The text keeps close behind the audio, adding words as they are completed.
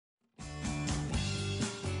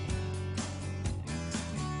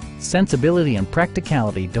sensibility and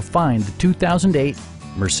practicality define the 2008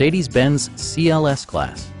 Mercedes-Benz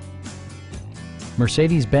CLS-Class.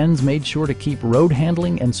 Mercedes-Benz made sure to keep road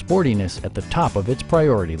handling and sportiness at the top of its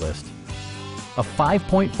priority list. A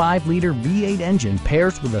 5.5-liter V8 engine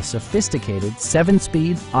pairs with a sophisticated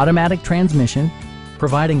 7-speed automatic transmission,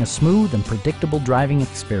 providing a smooth and predictable driving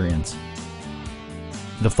experience.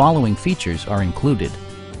 The following features are included: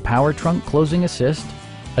 power trunk closing assist,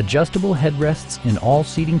 adjustable headrests in all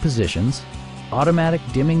seating positions, automatic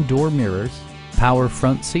dimming door mirrors, power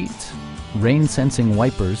front seats, rain-sensing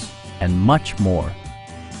wipers, and much more.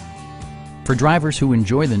 For drivers who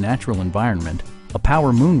enjoy the natural environment, a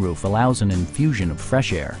power moonroof allows an infusion of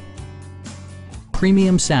fresh air.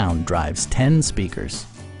 Premium sound drives 10 speakers,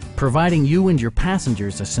 providing you and your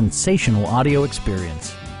passengers a sensational audio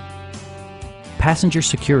experience. Passenger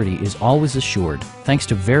security is always assured thanks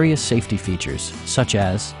to various safety features such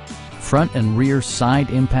as front and rear side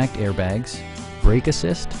impact airbags, brake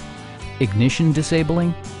assist, ignition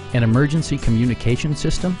disabling, an emergency communication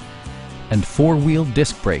system, and 4-wheel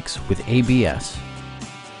disc brakes with ABS.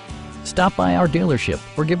 Stop by our dealership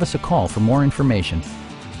or give us a call for more information.